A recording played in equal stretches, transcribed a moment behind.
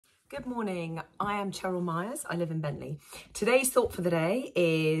Good morning, I am Cheryl Myers, I live in Bentley. Today's thought for the day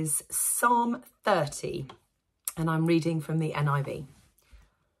is Psalm 30, and I'm reading from the NIV.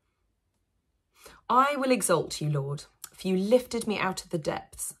 I will exalt you, Lord, for you lifted me out of the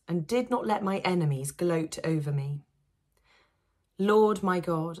depths and did not let my enemies gloat over me. Lord my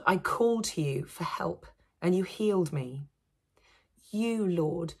God, I called to you for help and you healed me. You,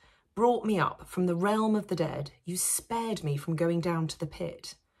 Lord, brought me up from the realm of the dead. You spared me from going down to the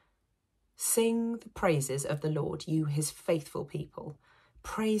pit. Sing the praises of the Lord, you his faithful people.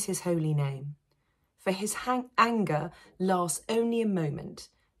 Praise his holy name. For his anger lasts only a moment,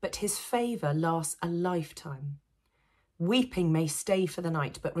 but his favour lasts a lifetime. Weeping may stay for the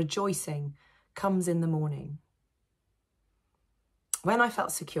night, but rejoicing comes in the morning. When I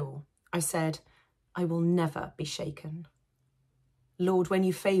felt secure, I said, I will never be shaken. Lord, when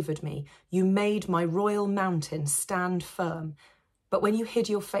you favoured me, you made my royal mountain stand firm. But when you hid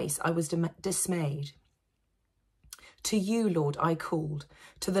your face, I was dismayed. To you, Lord, I called.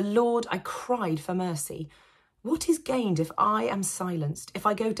 To the Lord, I cried for mercy. What is gained if I am silenced? If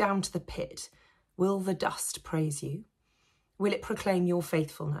I go down to the pit, will the dust praise you? Will it proclaim your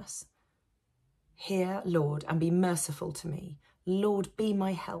faithfulness? Hear, Lord, and be merciful to me. Lord, be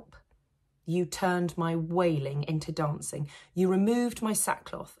my help. You turned my wailing into dancing. You removed my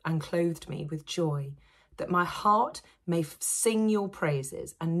sackcloth and clothed me with joy, that my heart may sing your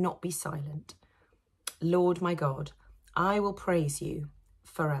praises and not be silent. Lord my God, I will praise you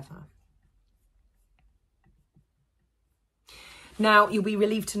forever. Now, you'll be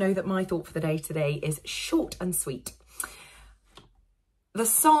relieved to know that my thought for the day today is short and sweet. The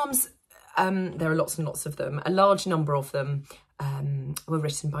Psalms, there are lots and lots of them. A large number of them were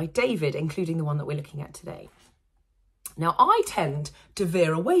written by David, including the one that we're looking at today. Now, I tend to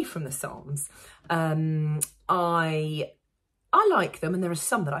veer away from the Psalms. I like them, and there are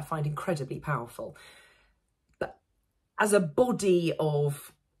some that I find incredibly powerful. But as a body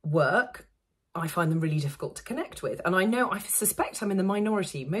of work, I find them really difficult to connect with. And I suspect I'm in the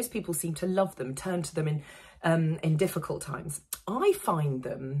minority. Most people seem to love them, turn to them in difficult times. I find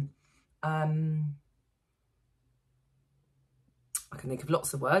them, I can think of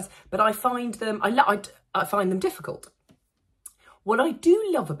lots of words, but I find them, I find them difficult. What I do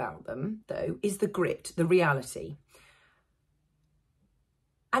love about them, though, is the grit, the reality.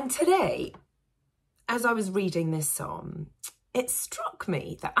 And today, as I was reading this psalm, it struck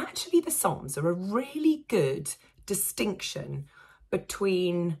me that actually the Psalms are a really good distinction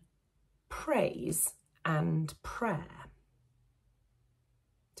between praise and prayer.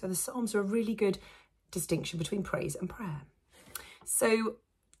 So the Psalms are a really good distinction between praise and prayer. So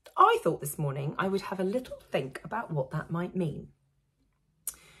I thought this morning I would have a little think about what that might mean.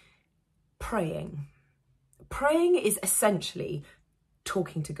 Praying. Praying is essentially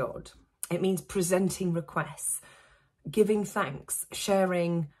talking to God. It means presenting requests, giving thanks,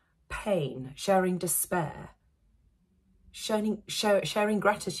 sharing pain, sharing despair, sharing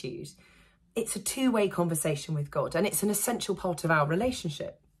gratitude. It's a two-way conversation with God, and it's an essential part of our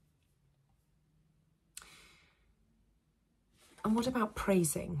relationship. And what about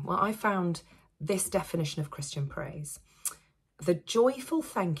praising? Well, I found this definition of Christian praise. The joyful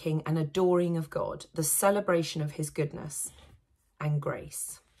thanking and adoring of God, the celebration of his goodness and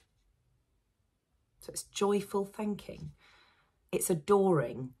grace. So it's joyful thanking. It's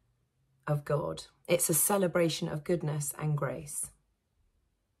adoring of God. It's a celebration of goodness and grace.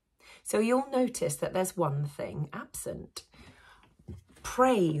 So you'll notice that there's one thing absent.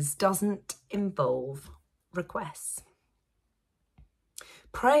 Praise doesn't involve requests.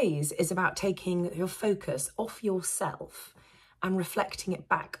 Praise is about taking your focus off yourself and reflecting it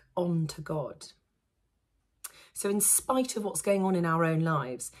back onto God. So in spite of what's going on in our own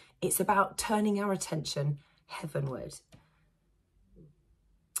lives, it's about turning our attention heavenward.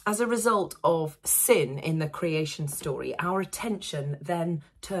 As a result of sin in the creation story, our attention then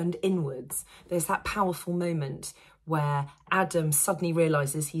turned inwards. There's that powerful moment where Adam suddenly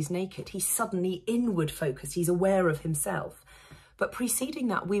realises he's naked. He's suddenly inward focused. He's aware of himself. But preceding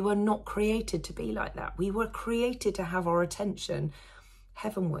that, we were not created to be like that. We were created to have our attention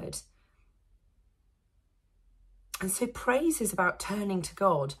heavenward. And so praise is about turning to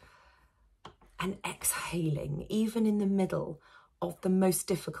God and exhaling, even in the middle of the most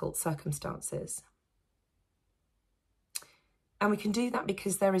difficult circumstances. And we can do that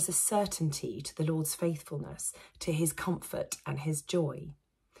because there is a certainty to the Lord's faithfulness, to his comfort and his joy,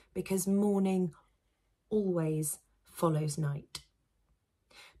 because morning always follows night.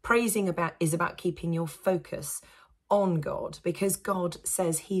 Praising is about keeping your focus on God, because God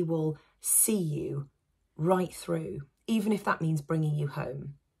says he will see you right through, even if that means bringing you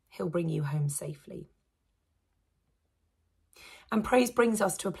home. he'll bring you home safely. And praise brings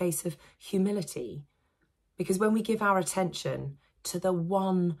us to a place of humility, because when we give our attention to the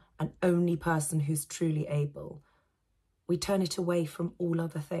one and only person who's truly able, we turn it away from all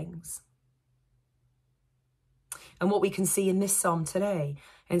other things. And what we can see in this psalm today,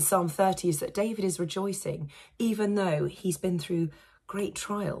 in Psalm 30, is that David is rejoicing, even though he's been through great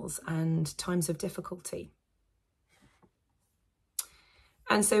trials and times of difficulty.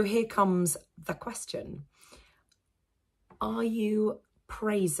 And so here comes the question. Are you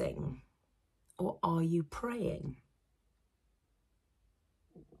praising or are you praying?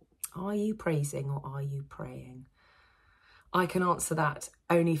 Are you praising or are you praying? I can answer that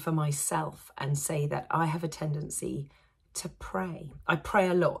only for myself and say that I have a tendency to pray. I pray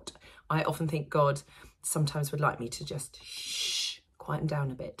a lot. I often think God sometimes would like me to just quieten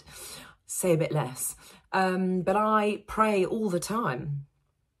down a bit, say a bit less. But I pray all the time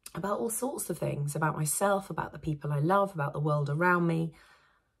about all sorts of things, about myself, about the people I love, about the world around me.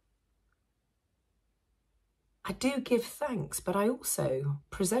 I do give thanks, but I also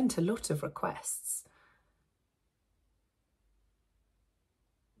present a lot of requests.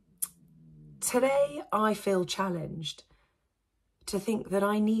 Today, I feel challenged to think that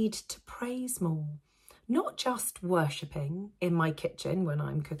I need to praise more, not just worshipping in my kitchen when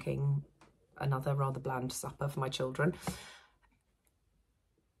I'm cooking another rather bland supper for my children,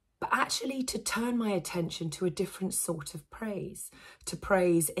 but actually to turn my attention to a different sort of praise, to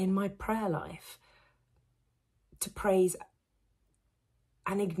praise in my prayer life, to praise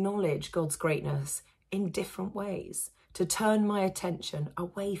and acknowledge God's greatness in different ways, to turn my attention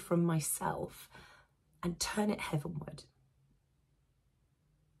away from myself and turn it heavenward.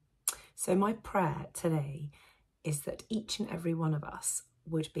 So my prayer today is that each and every one of us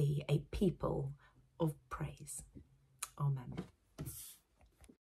would be a people of praise. Amen.